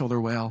love each other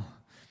well.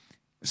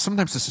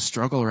 Sometimes it's a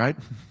struggle, right?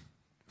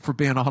 If we're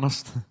being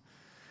honest.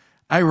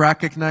 I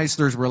recognize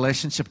there's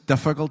relationship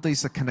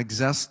difficulties that can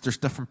exist. There's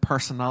different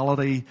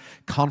personality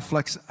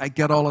conflicts. I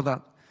get all of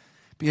that.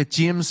 But yet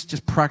James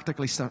just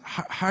practically said,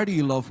 how do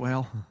you love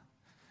well?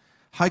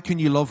 How can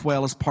you love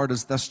well as part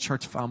of this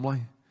church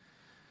family?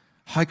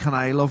 How can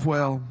I love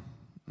well?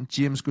 And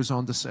James goes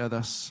on to say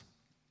this.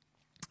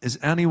 Is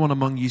anyone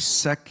among you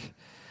sick?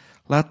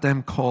 Let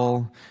them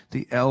call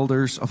the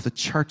elders of the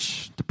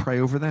church to pray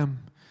over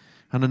them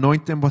and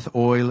anoint them with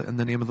oil in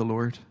the name of the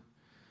Lord.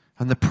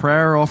 And the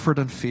prayer offered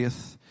in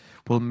faith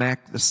will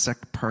make the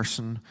sick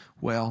person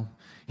well.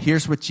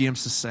 Here's what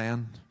James is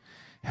saying.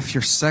 If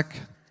you're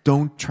sick,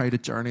 don't try to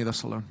journey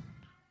this alone.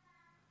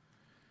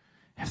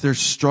 If there's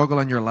struggle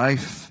in your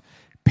life,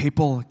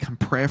 people can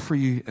pray for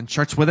you in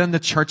church. Within the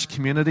church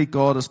community,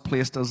 God has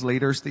placed as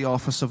leaders the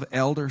office of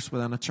elders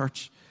within a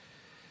church.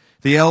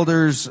 The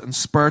elders and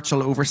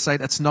spiritual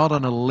oversight, it's not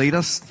an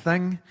elitist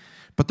thing,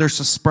 but there's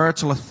a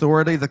spiritual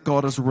authority that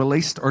God has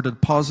released or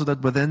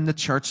deposited within the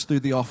church through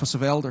the office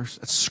of elders.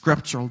 It's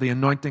scriptural, the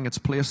anointing, it's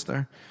placed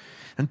there.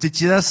 And to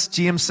this,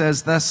 James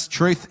says this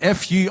truth: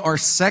 if you are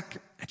sick,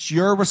 it's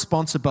your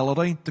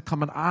responsibility to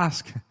come and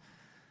ask.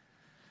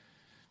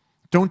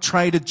 Don't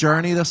try to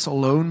journey this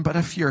alone, but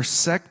if you're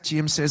sick,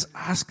 James says,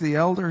 ask the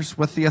elders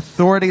with the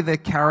authority they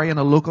carry in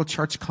a local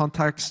church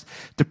context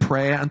to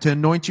pray and to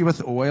anoint you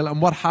with oil. And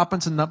what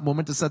happens in that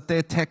moment is that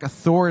they take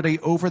authority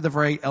over the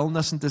very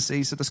illness and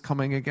disease that is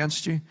coming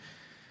against you.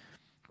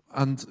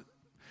 And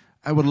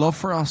I would love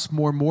for us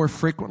more and more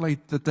frequently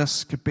that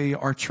this could be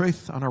our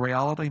truth and our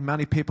reality.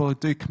 Many people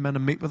do come in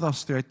and meet with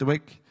us throughout the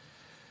week.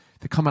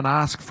 They come and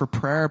ask for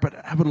prayer,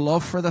 but I would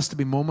love for this to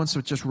be moments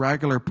of just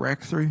regular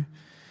breakthrough,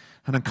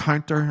 an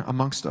encounter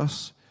amongst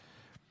us.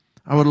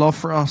 I would love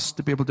for us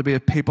to be able to be a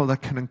people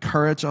that can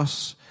encourage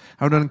us.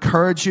 I would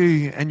encourage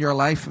you in your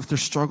life, if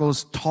there's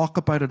struggles, talk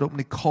about it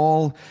openly.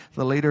 Call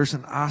the leaders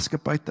and ask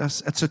about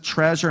this. It's a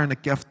treasure and a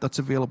gift that's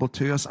available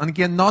to us. And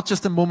again, not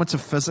just in moments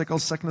of physical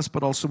sickness,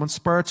 but also in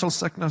spiritual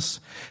sickness.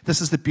 This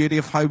is the beauty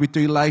of how we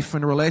do life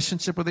in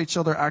relationship with each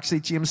other.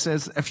 Actually, James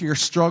says, if you're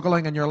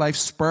struggling in your life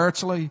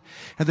spiritually,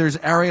 and there's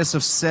areas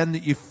of sin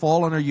that you've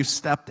fallen or you've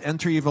stepped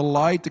into, you've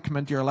allowed to come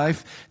into your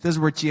life, this is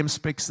where James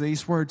speaks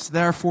these words.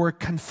 Therefore,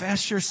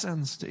 confess your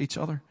sins to each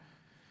other.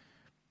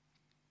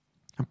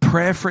 And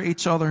pray for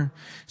each other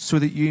so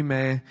that you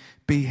may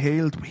be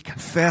healed. We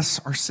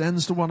confess our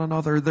sins to one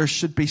another. There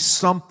should be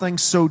something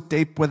so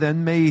deep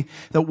within me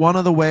that one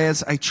of the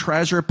ways I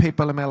treasure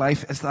people in my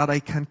life is that I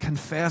can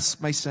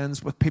confess my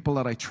sins with people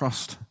that I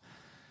trust.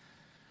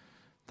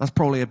 That's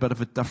probably a bit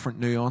of a different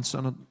nuance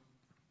in it.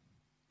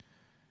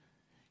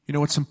 You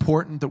know, it's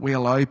important that we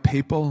allow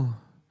people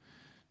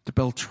to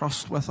build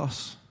trust with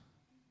us.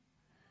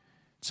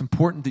 It's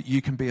important that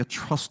you can be a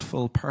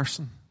trustful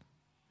person.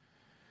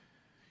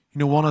 You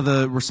know, one of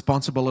the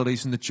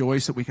responsibilities and the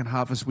joys that we can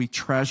have as we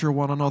treasure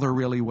one another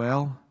really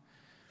well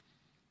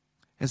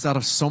is that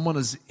if someone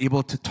is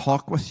able to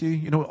talk with you,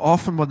 you know,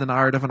 often when the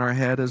narrative in our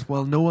head is,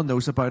 well, no one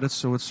knows about it,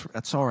 so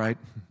it's all right.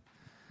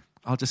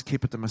 I'll just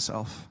keep it to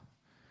myself.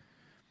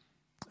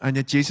 And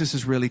yet Jesus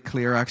is really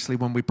clear, actually,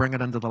 when we bring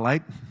it into the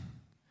light,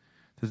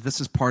 that this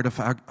is part of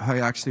how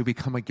actually we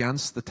come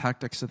against the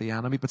tactics of the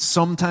enemy. But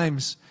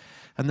sometimes,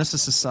 and this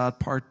is the sad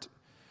part,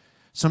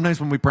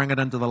 sometimes when we bring it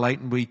into the light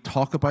and we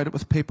talk about it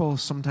with people,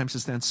 sometimes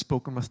it's then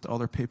spoken with to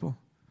other people.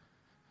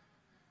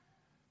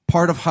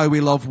 Part of how we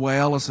love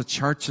well as a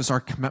church is our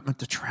commitment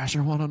to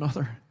treasure one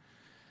another.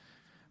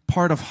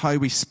 Part of how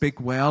we speak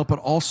well, but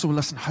also,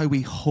 listen, how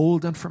we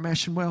hold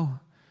information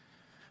well.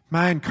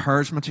 My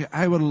encouragement to you,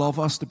 I would love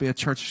us to be a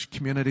church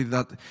community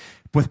that,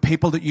 with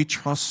people that you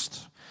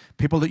trust,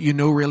 people that you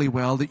know really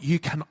well, that you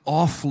can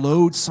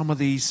offload some of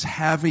these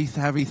heavy,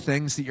 heavy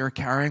things that you're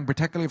carrying,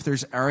 particularly if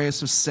there's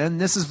areas of sin.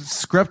 This is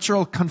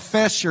scriptural.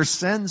 Confess your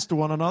sins to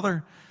one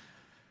another.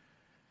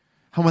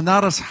 And when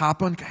that has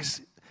happened, guys,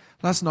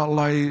 let's not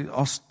allow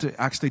us to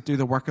actually do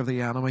the work of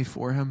the enemy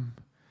for him.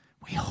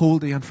 We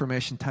hold the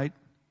information tight.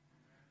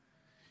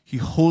 You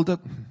hold it.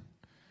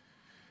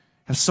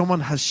 If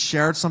someone has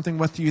shared something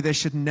with you, they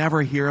should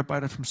never hear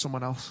about it from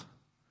someone else.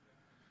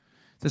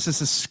 This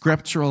is a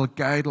scriptural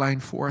guideline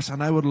for us,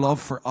 and I would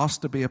love for us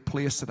to be a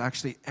place that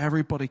actually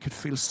everybody could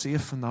feel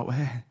safe in that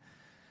way.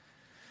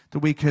 That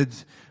we could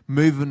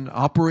move and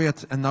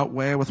operate in that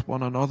way with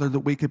one another, that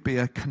we could be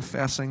a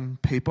confessing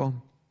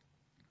people.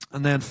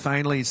 And then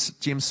finally,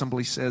 James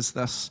simply says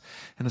this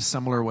in a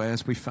similar way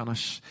as we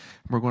finish.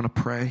 We're going to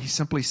pray. He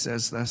simply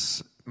says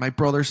this: my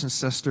brothers and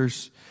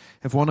sisters,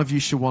 if one of you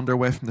should wander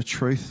away from the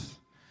truth,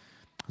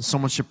 and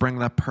someone should bring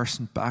that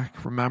person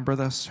back, remember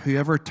this: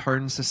 whoever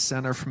turns a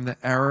sinner from the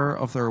error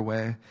of their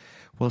way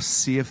will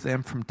save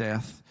them from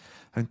death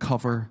and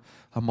cover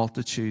a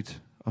multitude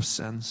of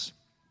sins.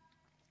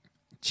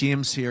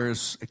 James here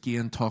is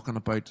again talking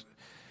about,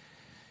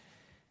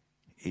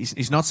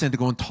 he's not saying to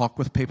go and talk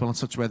with people in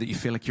such a way that you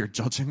feel like you're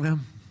judging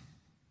them.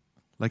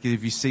 Like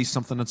if you see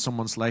something in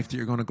someone's life that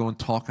you're going to go and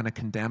talk in a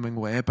condemning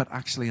way, but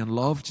actually in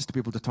love, just to be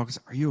able to talk and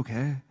say, are you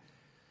okay?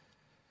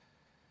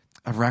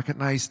 I've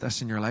recognized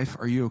this in your life.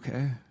 Are you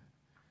okay?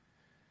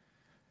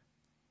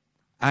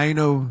 I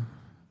know,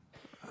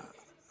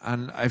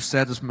 and I've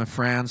said this with my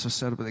friends, I've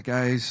said it with the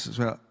guys as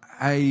well,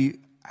 I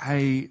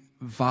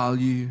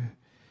value,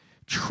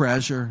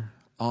 treasure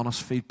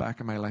honest feedback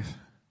in my life.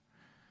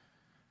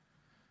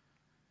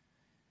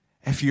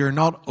 If you're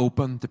not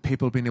open to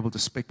people being able to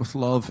speak with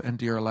love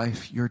into your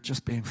life, you're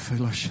just being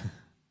foolish.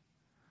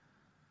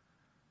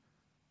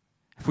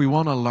 If we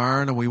want to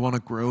learn and we want to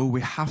grow,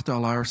 we have to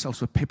allow ourselves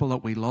with people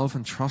that we love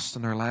and trust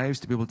in our lives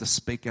to be able to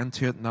speak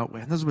into it in that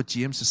way. And this is what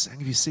James is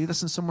saying. If you see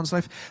this in someone's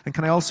life, and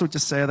can I also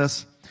just say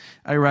this?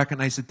 I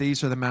recognize that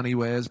these are the many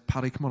ways.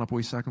 Patty, come on up a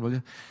wee second, will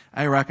you?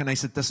 I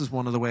recognize that this is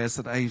one of the ways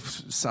that I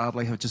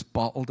sadly have just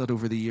bottled it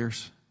over the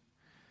years.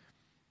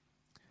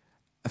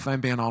 If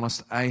I'm being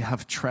honest, I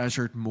have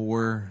treasured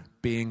more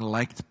being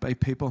liked by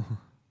people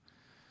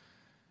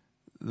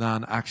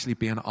than actually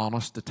being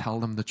honest to tell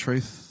them the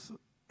truth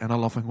in a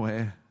loving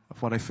way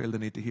of what I feel they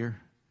need to hear.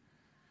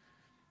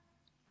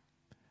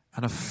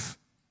 And if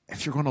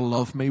you're going to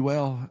love me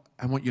well,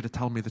 I want you to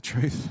tell me the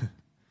truth.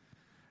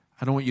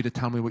 I don't want you to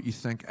tell me what you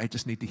think I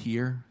just need to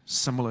hear.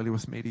 Similarly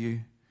with me to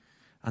you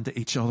and to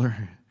each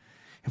other.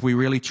 If we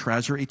really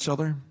treasure each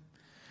other,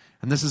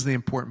 and this is the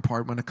important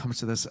part when it comes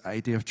to this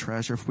idea of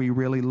treasure. If we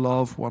really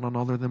love one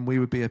another, then we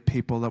would be a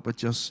people that would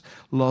just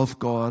love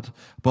God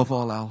above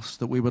all else.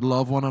 That we would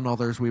love one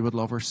another as we would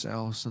love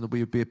ourselves. And that we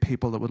would be a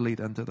people that would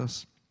lead into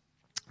this.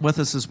 With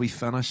us as we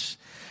finish,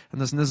 and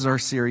this is our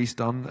series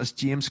done, as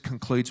James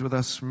concludes with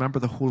us, remember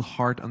the whole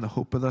heart and the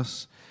hope of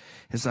this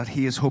is that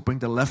he is hoping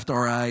to lift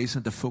our eyes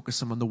and to focus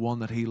them on the one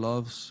that he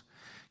loves.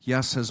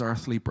 Yes, his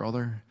earthly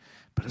brother,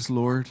 but his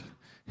Lord,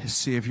 his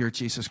Savior,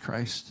 Jesus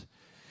Christ.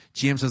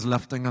 James is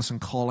lifting us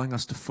and calling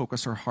us to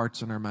focus our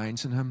hearts and our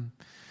minds in him.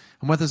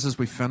 And with us as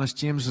we finish,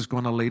 James is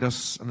going to lead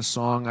us in a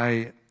song.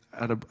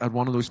 At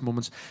one of those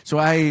moments. So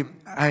I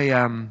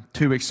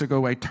 2 weeks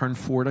ago, I turned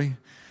 40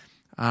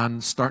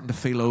 and starting to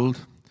feel old.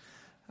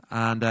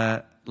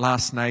 And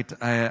last night,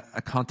 I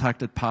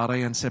contacted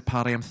Paddy and said,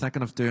 Paddy, I'm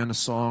thinking of doing a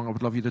song. I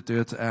would love you to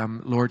do it.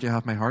 Lord, you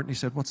have my heart. And he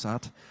said, what's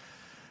that?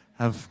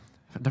 Is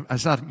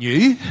that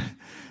new?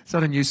 Is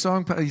that a new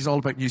song? He's all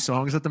about new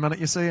songs at the minute,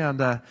 you see.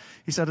 And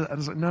he said, I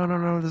was like,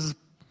 no, this is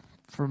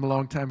from a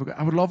long time ago.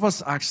 I would love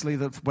us actually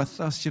that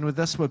with us,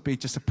 this would be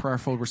just a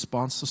prayerful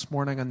response this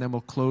morning, and then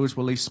we'll close.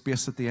 We'll leave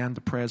space at the end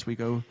to pray as we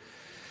go.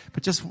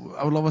 But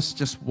I would love us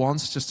just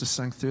once just to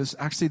sing through this.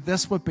 Actually,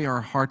 this would be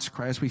our heart's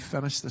cry as we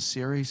finish this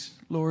series.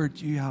 Lord,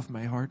 you have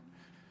my heart.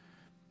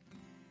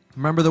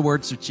 Remember the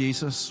words of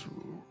Jesus,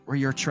 where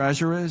your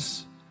treasure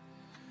is,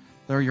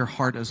 there your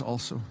heart is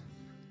also.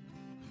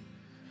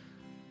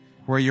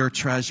 Where your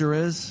treasure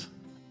is,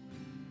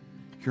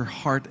 your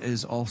heart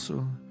is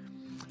also.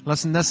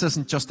 Listen, this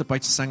isn't just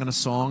about singing a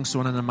song,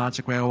 so in a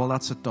magic way, well,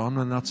 that's it done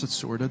and that's it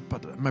sorted.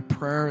 But my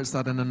prayer is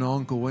that in an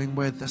ongoing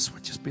way, this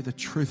would just be the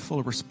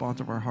truthful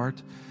response of our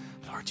heart.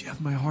 Lord, you have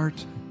my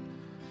heart.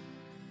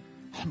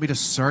 Help me to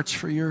search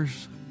for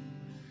yours.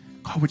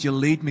 God, would you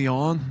lead me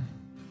on?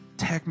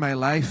 Take my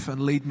life and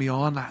lead me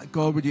on.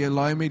 God, would you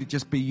allow me to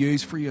just be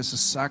used for you as a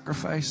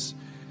sacrifice?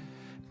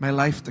 My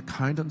life to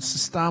count. And so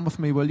stand with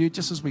me, will you?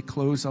 Just as we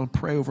close, I'll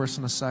pray over us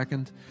in a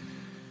second.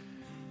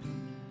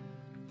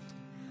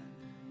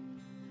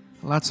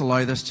 Let's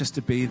allow this just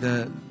to be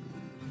the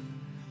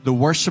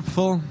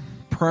worshipful,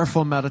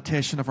 prayerful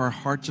meditation of our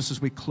heart just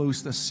as we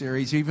close this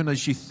series. Even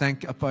as you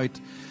think about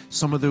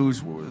some of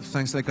those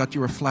things that I got you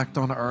reflect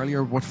on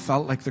earlier, what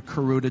felt like the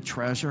corroded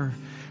treasure.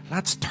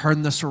 Let's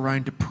turn this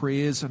around to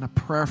praise and a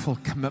prayerful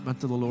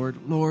commitment to the Lord.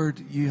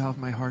 Lord, you have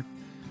my heart.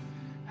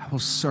 I will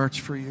search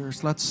for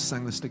yours. Let's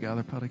sing this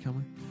together, Paddy, can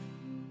we?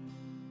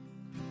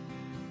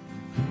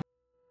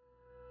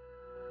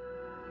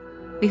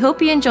 We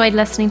hope you enjoyed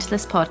listening to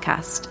this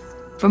podcast.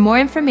 For more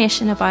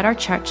information about our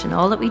church and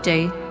all that we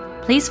do,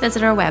 please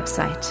visit our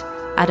website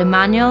at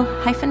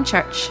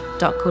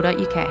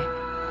emmanuel-church.co.uk.